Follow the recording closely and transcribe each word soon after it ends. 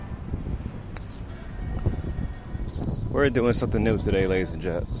We're doing something new today, ladies and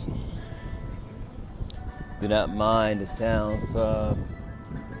gents. Do not mind the sounds of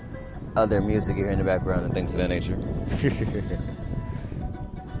other music you hear in the background and things of that nature.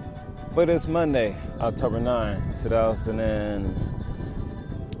 But it's Monday, October 9,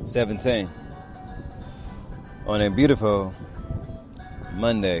 2017. On a beautiful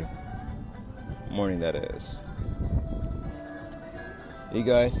Monday morning, that is. You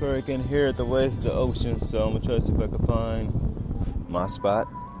guys probably can hear the waves of the ocean, so I'm going to try to see if I can find my spot.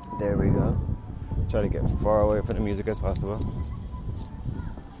 There we go. Try to get far away from the music as possible.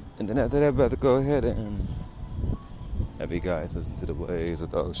 And then after that, I'm about to go ahead and have you guys listen to the waves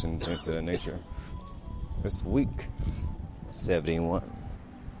of the ocean, things of that nature. It's week 71.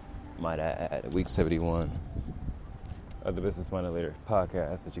 Might I add, week 71 of the Business Minded Leader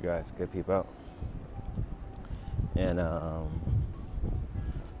podcast, which you guys can peep out. And,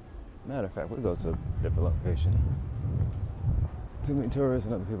 matter of fact, we'll go to a different location. Too many tourists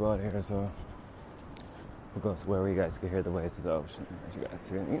and other people out here, so we'll go to where you guys can hear the waves of the ocean. You guys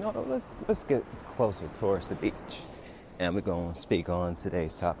can, let's get closer towards the beach, and we're going to speak on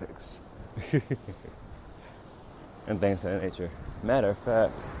today's topics and things of that nature. Matter of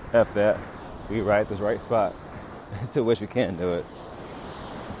fact, F that, we right at this right spot to which we can do it.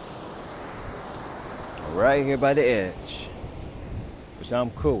 Right here by the edge, which I'm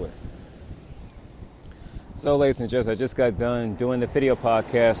cool with. So, ladies and gents, I just got done doing the video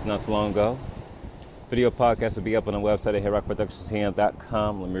podcast not too long ago. Video podcast will be up on the website at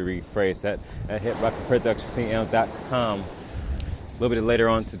hitrockproductionscm.com. Let me rephrase that, at hitrockproductionscm.com. A little bit later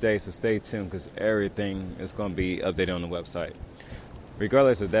on today, so stay tuned because everything is going to be updated on the website.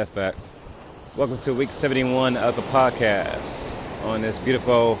 Regardless of that fact, welcome to week 71 of the podcast on this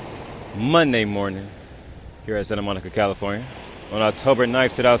beautiful Monday morning here at Santa Monica, California, on October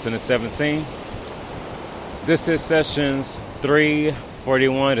 9th, 2017. This is sessions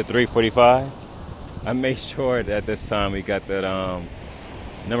 341 to 345. I made sure that this time we got that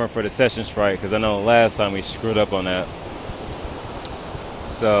number for the sessions right, because I know last time we screwed up on that.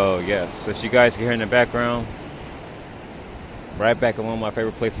 So, yes, if you guys can hear in the background, right back in one of my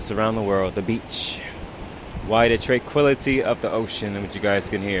favorite places around the world, the beach. Why the tranquility of the ocean, and what you guys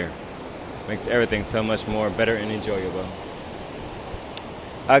can hear makes everything so much more better and enjoyable.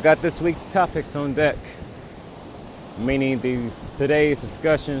 I got this week's topics on deck, meaning today's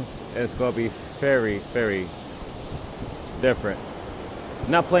discussions is going to be very, very different.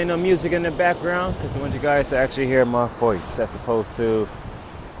 Not playing no music in the background because I want you guys to actually hear my voice as opposed to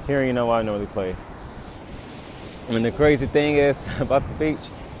hearing what I normally play. And the crazy thing is about the beach,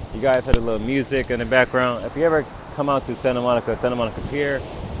 you guys had a little music in the background. If you ever come out to Santa Monica Pier,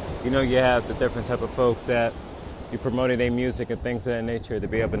 you have the different type of folks that you promoting their music and things of that nature to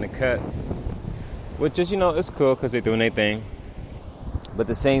be up in the cut. Which is, it's cool because they're doing their thing. But at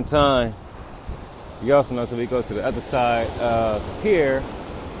the same time, you also know, so we go to the other side of the pier,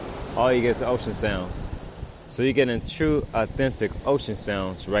 all you get is ocean sounds. So you're getting true, authentic ocean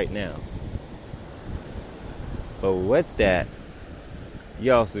sounds right now. But with that,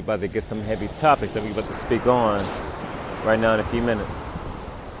 you also about to get some heavy topics that we're about to speak on right now in a few minutes.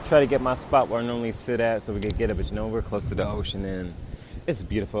 Try to get my spot where I normally sit at so we can get it, but we're close to the ocean and it's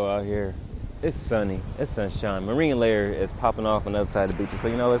beautiful out here. It's sunny, it's sunshine. Marine layer is popping off on the other side of the beach,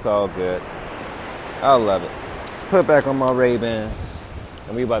 but it's all good. I love it. Put back on my Ray-Bans,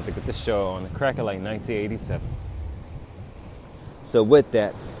 and we about to get the show on the crack of like 1987. So with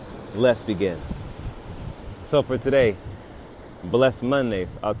that, let's begin. So for today, Blessed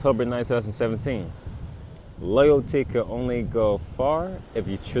Mondays, October 9, 2017. Loyalty can only go far if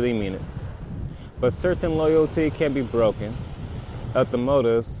you truly mean it. But certain loyalty can be broken at the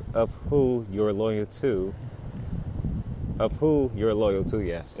motives of who you're loyal to.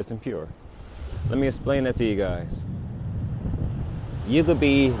 It's impure. Let me explain that to you guys. You could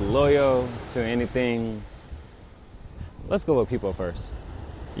be loyal to anything. Let's go with people first.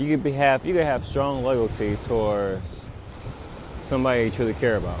 You could have strong loyalty towards somebody you truly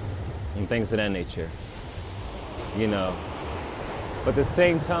care about and things of that nature. But at the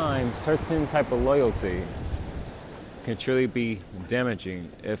same time, certain type of loyalty can truly be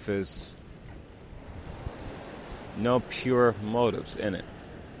damaging if it's no pure motives in it.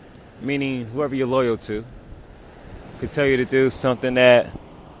 Meaning, whoever you're loyal to could tell you to do something that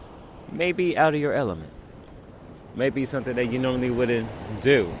may be out of your element. Maybe something that you normally wouldn't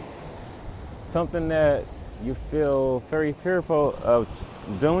do. Something that you feel very fearful of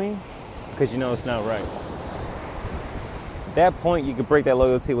doing because it's not right. At that point, you can break that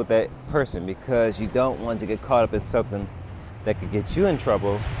loyalty with that person because you don't want to get caught up in something that could get you in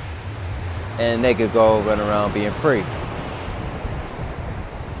trouble and they could go run around being free.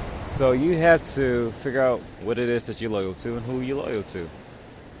 So you have to figure out what it is that you're loyal to and who you're loyal to.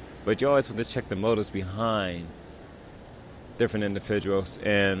 But you always want to check the motives behind different individuals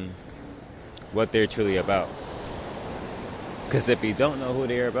and what they're truly about. Because if you don't know who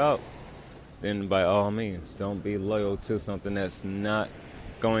they're about, then by all means, don't be loyal to something that's not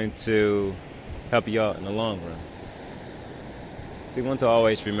going to help you out in the long run. So you want to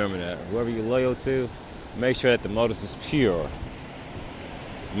always remember that. Whoever you're loyal to, make sure that the motives is pure.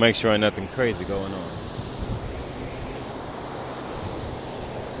 Make sure nothing crazy going on.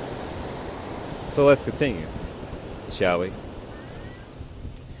 So let's continue, shall we?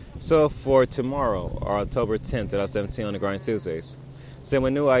 So for tomorrow, or October 10th, 2017 on the Grind Tuesdays, so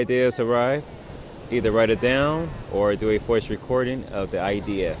when new ideas arrive, either write it down or do a voice recording of the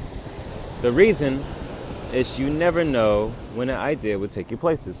idea. The reason is you never know when an idea would take you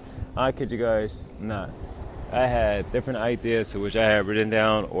places. I kid you guys not. I had different ideas which I had written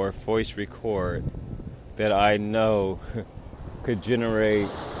down or voice record that I know could generate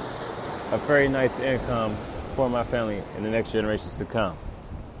a very nice income for my family in the next generations to come.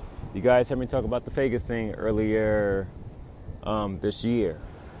 You guys heard me talk about the Vegas thing earlier this year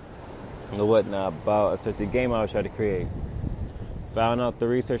and whatnot about a certain game I was trying to create. Found out the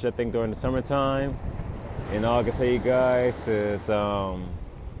research, I think, during the summertime. And all I can tell you guys is the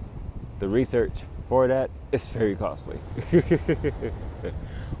research for that is very costly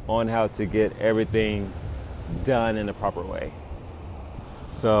on how to get everything done in the proper way.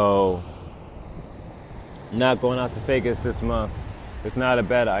 So, not going out to Vegas this month is not a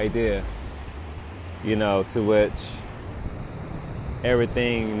bad idea, to which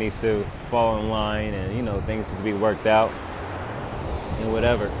everything needs to fall in line and, things need to be worked out and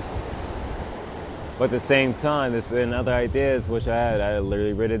whatever. But at the same time, there's been other ideas which I had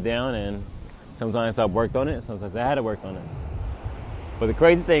literally written down, and sometimes I worked on it, sometimes I had to work on it. But the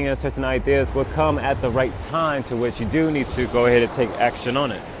crazy thing is certain ideas will come at the right time to which you do need to go ahead and take action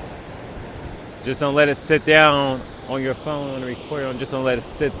on it. Just don't let it sit down on your phone, on the recorder, just don't let it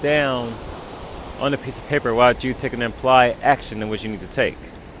sit down on a piece of paper while you take an implied action in which you need to take.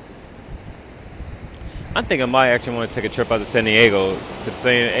 I'm thinking I might actually want to take a trip out to San Diego,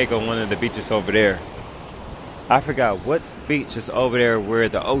 one of the beaches over there. I forgot what beach is over there where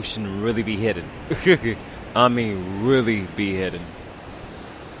the ocean really be hidden. I mean, really be hidden.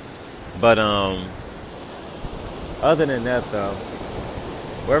 But other than that, though,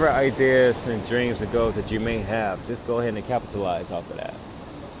 whatever ideas and dreams and goals that you may have, just go ahead and capitalize off of that.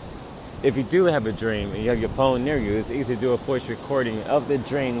 If you do have a dream and you have your phone near you, it's easy to do a voice recording of the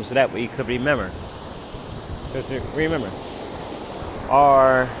dream so that way you could remember. Because remember,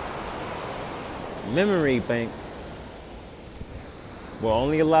 our memory bank will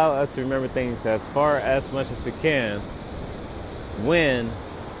only allow us to remember things as much as we can when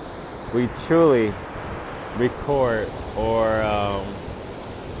we truly record or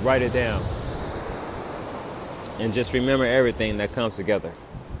write it down. And just remember everything that comes together.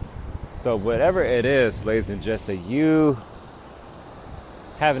 So whatever it is, ladies and gentlemen, you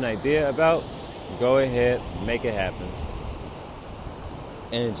have an idea about, go ahead, make it happen,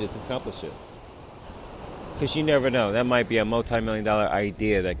 and just accomplish it. Because you never know, that might be a multi-million-dollar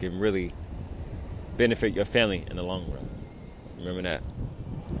idea that can really benefit your family in the long run. Remember that.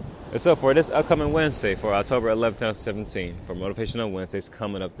 And so for this upcoming Wednesday, for October 11th, 2017, for Motivational Wednesdays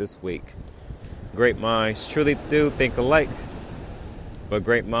coming up this week, great minds truly do think alike, but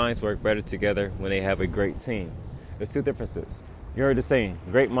great minds work better together when they have a great team. There's two differences. You heard the saying,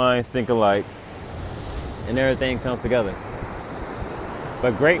 great minds think alike, and everything comes together.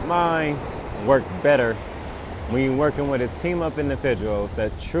 But great minds work better when you're working with a team of individuals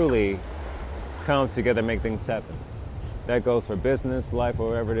that truly come together and make things happen. That goes for business, life, or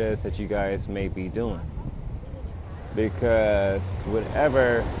whatever it is that you guys may be doing. Because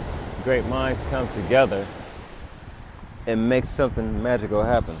whatever great minds come together, it makes something magical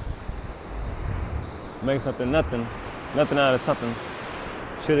happen. Makes something nothing out of something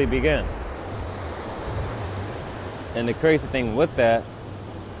truly begin. And the crazy thing with that,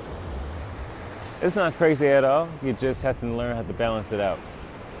 it's not crazy at all. You just have to learn how to balance it out.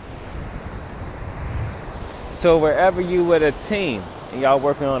 So wherever you with a team and y'all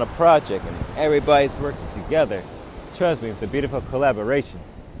working on a project and everybody's working together, trust me, it's a beautiful collaboration.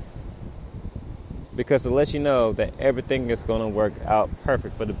 Because it lets you know that everything is going to work out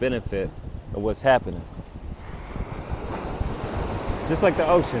perfect for the benefit of what's happening. Just like the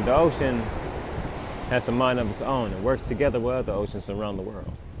ocean has a mind of its own and works together with other oceans around the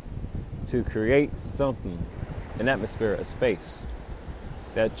world to create something, an atmosphere, a space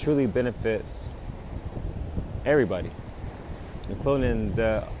that truly benefits everybody, including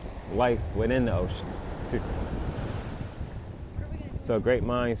the life within the ocean. So great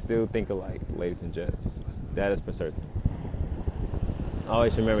minds still think alike, ladies and gents. That is for certain.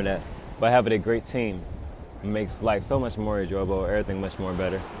 Always remember that. By having a great team makes life so much more enjoyable, everything much more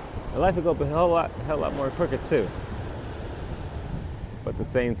better. And life will go a hell lot more quicker too. But at the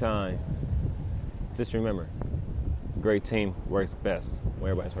same time, just remember, great team works best when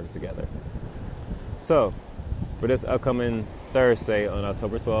everybody's working together. So, for this upcoming Thursday on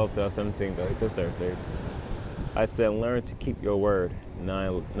October 12th, 2017, the 8 tips Thursdays, I said learn to keep your word,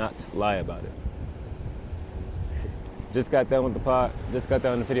 not lie about it. Just got done with the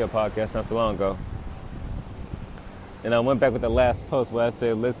video podcast not so long ago. And I went back with the last post where I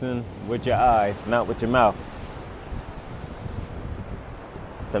said listen with your eyes, not with your mouth.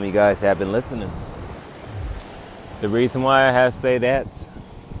 Some of you guys have been listening. The reason why I have to say that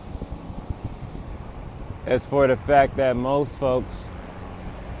is for the fact that most folks,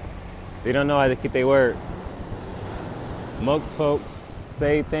 they don't know how to keep their word. Most folks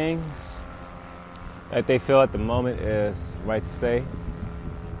say things that they feel at the moment is right to say.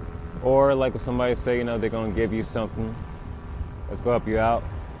 Or like if somebody say, they're going to give you something that's going to help you out,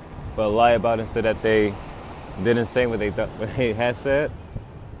 but lie about it so that they didn't say what they had said.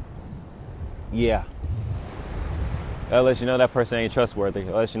 Yeah. That lets you know that person ain't trustworthy.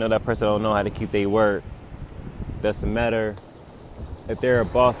 That lets you know that person don't know how to keep their word. Doesn't matter if they're a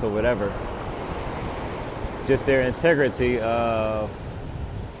boss or whatever. Just their integrity of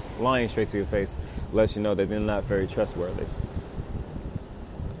lying straight to your face lets you know that they're not very trustworthy.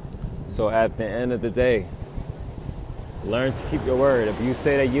 So at the end of the day, learn to keep your word. If you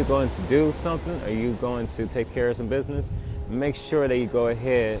say that you're going to do something or you're going to take care of some business, make sure that you go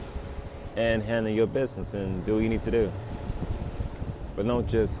ahead and handle your business and do what you need to do. But don't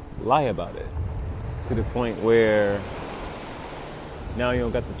just lie about it to the point where now you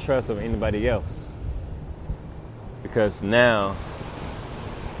don't got the trust of anybody else. Because now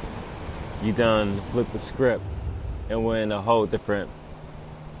you done flipped the script and we're in a whole different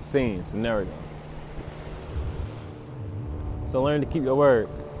scenario. So learn to keep your word,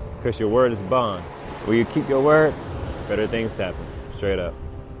 because your word is bond. When you keep your word, better things happen. Straight up.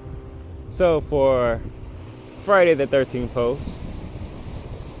 So for Friday the 13th post,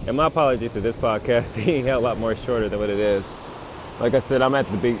 and my apologies to this podcast being a lot more shorter than what it is. Like I said, I'm at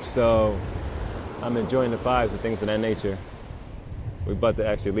the beach, so I'm enjoying the vibes and things of that nature. We're about to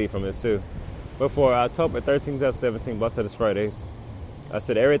actually leave from this too. But for October 13th, 2017, Boss Said It's Fridays, I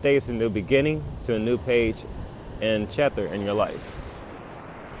said everything is a new beginning to a new page and chapter in your life.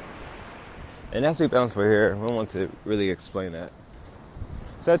 And as we bounce for here, I want to really explain that.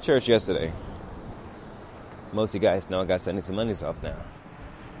 So at church yesterday, most of you guys know I got Sundays and Mondays off now.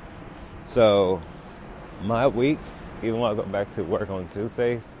 So my weeks, even when I go back to work on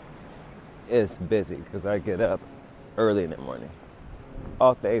Tuesdays, it's busy because I get up early in the morning.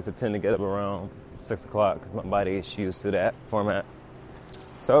 Off days, I tend to get up around 6 o'clock because my body is used to that format.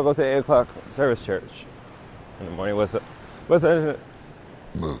 So I go to 8 o'clock service church in the morning. What's up?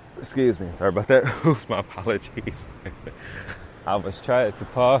 Excuse me, sorry about that. My apologies. I was trying to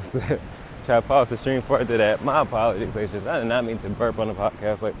pause the stream part to that. My apologies. I did not mean to burp on the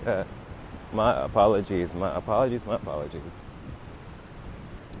podcast like that. My apologies.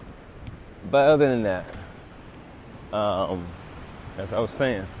 But other than that, as I was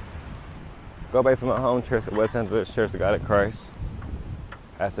saying, go back to my home church at West Angeles Church of God in Christ.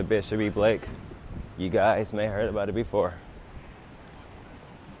 Pastor Bishop E. Blake. You guys may have heard about it before.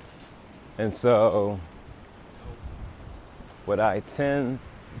 And so what I tend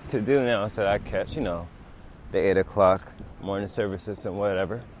to do now is that I catch, the 8 o'clock morning services and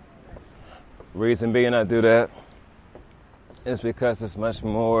whatever. Reason being I do that is because it's much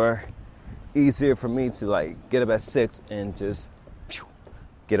more easier for me to get up at 6 and just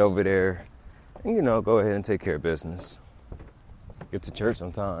get over there and, go ahead and take care of business. Get to church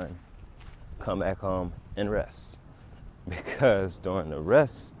on time, come back home and rest. Because during the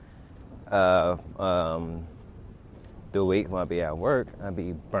rest of the week when I be at work, I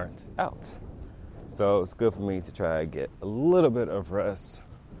be burnt out. So it's good for me to try to get a little bit of rest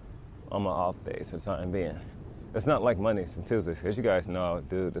on my off days for the time being. It's not like Mondays and Tuesdays, because you guys know I'll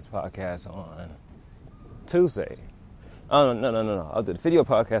do this podcast on Tuesday. Oh, no. I'll do the video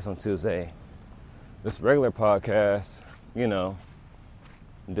podcast on Tuesday. This regular podcast,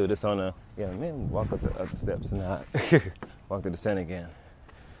 do this on walk up the other steps and not walk through the sand again.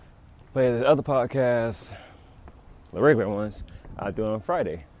 But the other podcasts, the regular ones, I do on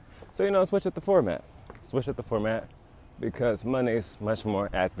Friday. So, switch up the format. Because Monday's much more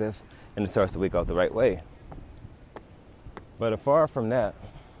active and it starts the week off the right way. But far from that,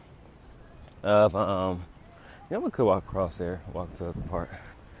 of we could walk across there, walk to the park.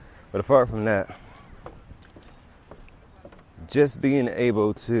 But apart from that, just being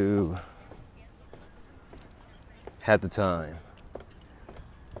able to have the time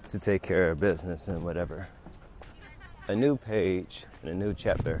to take care of business and whatever. A new page and a new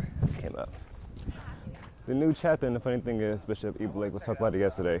chapter has came up. The new chapter, and the funny thing is, Bishop E. Blake was talking about it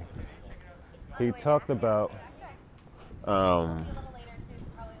yesterday. He talked about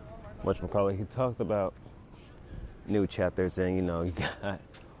he talked about new chapters, and you got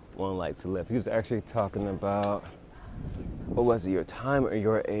one life to live. He was actually talking about, what was it, your time or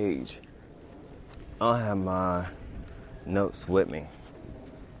your age? I don't have my notes with me,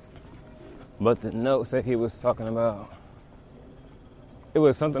 but the notes that he was talking about, it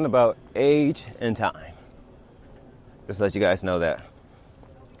was something about age and time. Just to let you guys know that.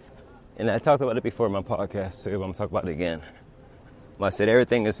 And I talked about it before in my podcast too, but I'm talking about it again. I said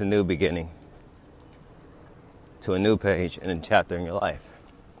everything is a new beginning to a new page and a chapter in your life.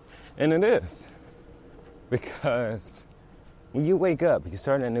 And it is. Because when you wake up, you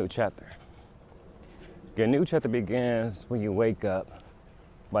start a new chapter. Your new chapter begins when you wake up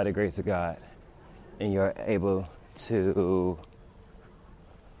by the grace of God and you're able to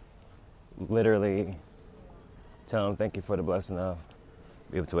literally tell Him thank you for the blessing of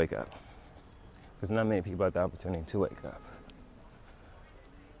being able to wake up. Because not many people have the opportunity to wake up.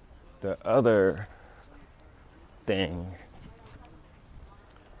 The other thing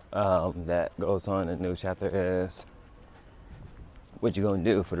that goes on in the new chapter is what you're going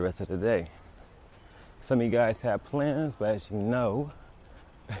to do for the rest of the day. Some of you guys have plans, but as you know,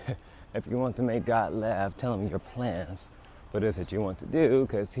 if you want to make God laugh, tell Him your plans, what it is that you want to do,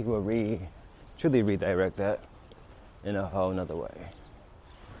 because He will truly redirect that in a whole nother way.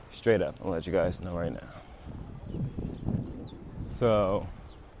 Straight up, I'll let you guys know right now. So,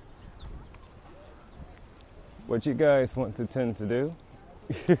 what you guys want to tend to do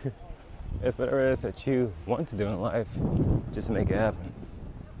is whatever it is that you want to do in life, just make it happen.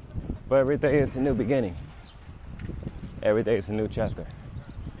 But every day is a new beginning. Every day is a new chapter.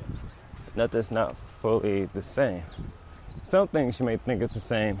 Nothing's not fully the same. Some things you may think it's the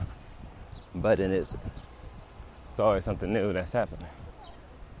same, but it isn't. It's always something new that's happening.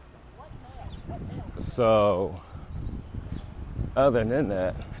 So, other than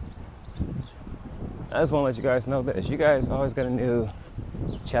that, I just want to let you guys know this. You guys always got a new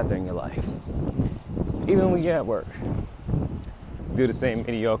chapter in your life. Even when you're at work. Do the same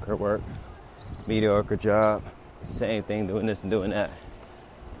mediocre work, mediocre job, same thing, doing this and doing that.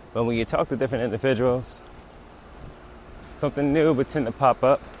 But when you talk to different individuals, something new would tend to pop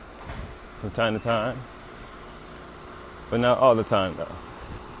up from time to time. But not all the time, though.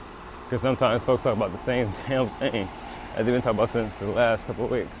 Because sometimes folks talk about the same damn thing as they've been talking about since the last couple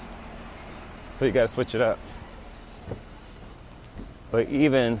of weeks. So you got to switch it up. But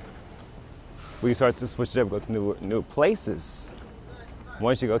even when you start to switch it up, go to new places.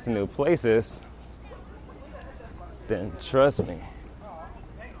 Once you go to new places, then trust me,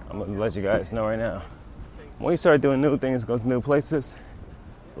 I'm going to let you guys know right now. When you start doing new things, go to new places,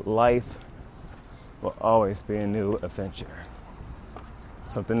 life will always be a new adventure.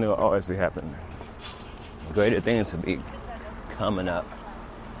 Something new will always be happening. Greater things will be coming up.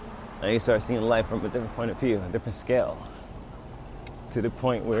 And you start seeing life from a different point of view, a different scale, to the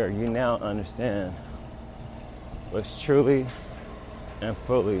point where you now understand what's truly and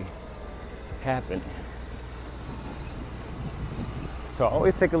fully happening. So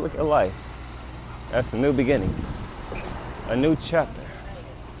always take a look at life. That's a new beginning, a new chapter,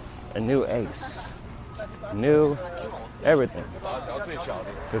 a new ace, new everything.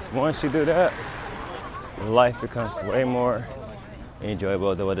 Because once you do that, life becomes way more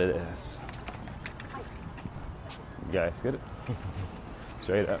enjoyable than what it is. You guys get it?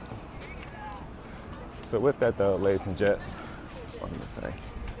 Straight up. So with that though, ladies and gents,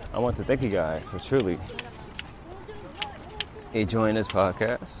 I want to thank you guys for truly enjoying this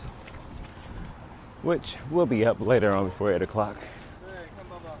podcast, which will be up later on before 8 o'clock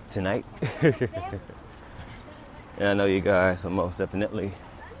tonight. And I know you guys will most definitely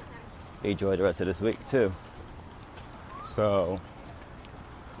enjoy the rest of this week too. So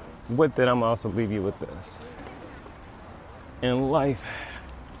with that, I'm going to also leave you with this. In life,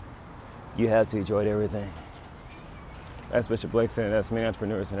 you have to enjoy everything. That's Bishop Blake saying, that's many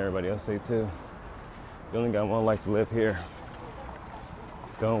entrepreneurs and everybody else say too. You only got one life to live here.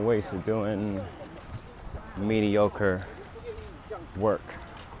 Don't waste it doing mediocre work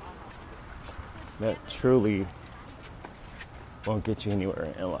that truly won't get you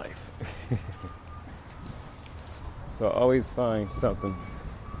anywhere in life. So always find something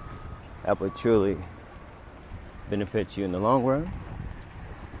that would truly benefit you in the long run,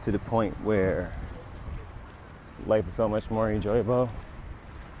 to the point where life is so much more enjoyable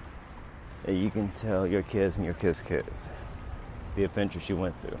that you can tell your kids and your kids the adventures you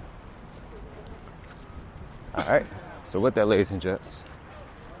went through. Alright, so with that, ladies and gents,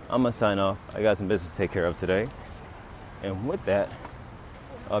 I'm going to sign off. I got some business to take care of today. And with that,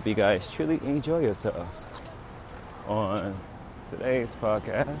 I hope you guys truly enjoy yourselves on today's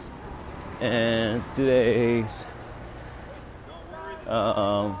podcast and today's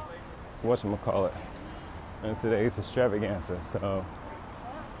whatchamacallit, and today's extravaganza. So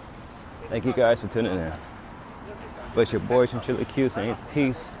thank you guys for tuning in. But your boys from Chili Q saying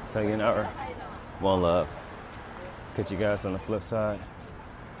peace, sayonara, one love. Catch you guys on the flip side.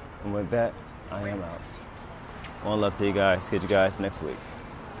 And with that, I am out. One love to you guys. Catch you guys next week.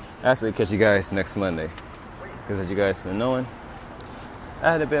 Actually, catch you guys next Monday. Because as you guys been knowing,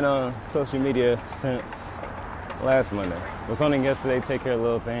 I hadn't been on social media since last Monday. Was on it yesterday, take care of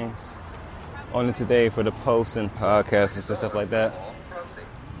little things. On it today for the posts and podcasts and stuff like that.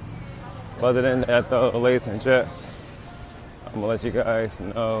 Other than that, though, ladies and gents, I'm going to let you guys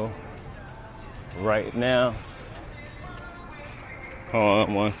know right now. Hold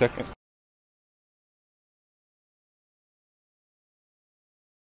on 1 second.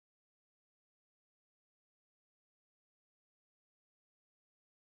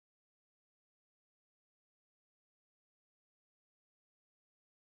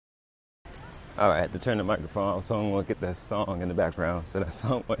 Alright, I had to turn the microphone off so I won't get that song in the background. So that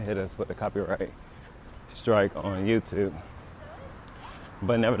song won't hit us with a copyright strike on YouTube.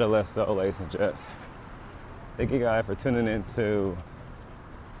 But nevertheless, though, ladies and gents, thank you guys for tuning into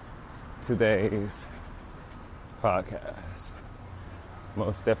today's podcast.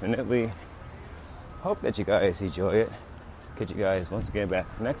 Most definitely hope that you guys enjoy it. Catch you guys once again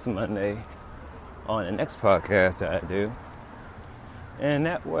back next Monday on the next podcast that I do. And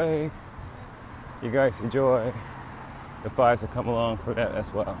that way, you guys enjoy the vibes that come along for that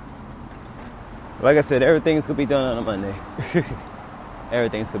as well. Like I said, everything's going to be done on a Monday.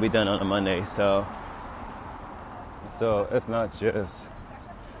 Everything's going to be done on a Monday. So it's not just,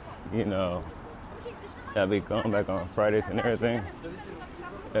 that we going back on Fridays and everything.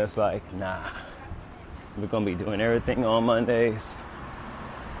 It's like, nah. We're going to be doing everything on Mondays.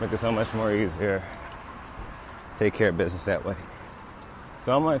 Make it so much more easier. Take care of business that way.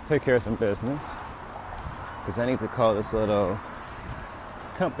 So I'm going to take care of some business. Because I need to call this little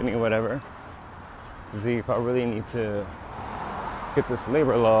company, whatever, to see if I really need to get this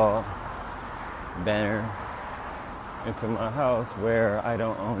labor law banner into my house where I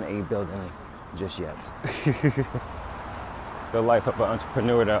don't own a building just yet. The life of an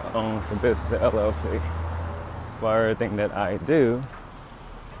entrepreneur that owns a business LLC. While everything that I do,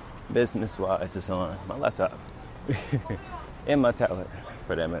 business-wise, is on my laptop. And my tablet,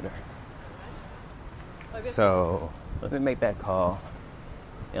 for that matter. So let me make that call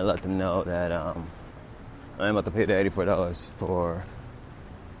and let them know that I'm about to pay the $84 for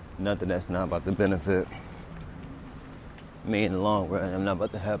nothing that's not about to benefit me in the long run. I'm not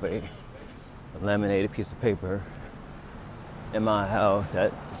about to have a laminated piece of paper in my house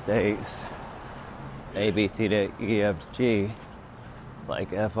that states A, B, C, D, E, F, G.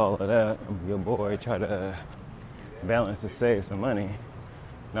 Like F all of that. Your boy try to balance to save some money.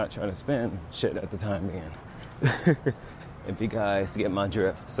 Not trying to spend shit at the time being. If you guys get my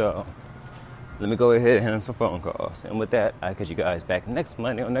drift. So let me go ahead and handle some phone calls. And with that, I catch you guys back next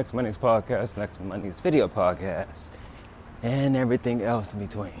Monday on next Monday's podcast, next Monday's video podcast, and everything else in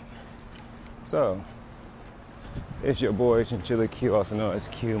between. So it's your boy Chinchilla Q, also known as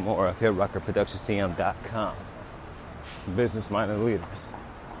Q, more of HipRockerProductionsCM.com. Business-minded leaders.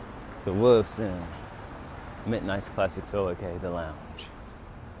 The Wolves and Midnight's Classic Soul, aka The Lounge.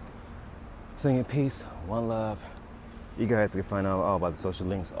 Singing peace, one love. You guys can find out all about the social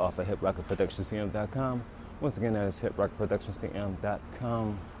links off of HipRockerProductionsCM.com. Once again, that is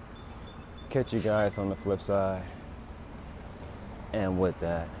HipRockerProductionsCM.com. Catch you guys on the flip side. And with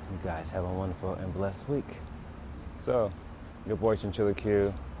that, you guys have a wonderful and blessed week. So, your boy Chinchilla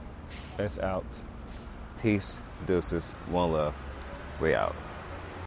Q is out. Peace, deuces, one love. We out.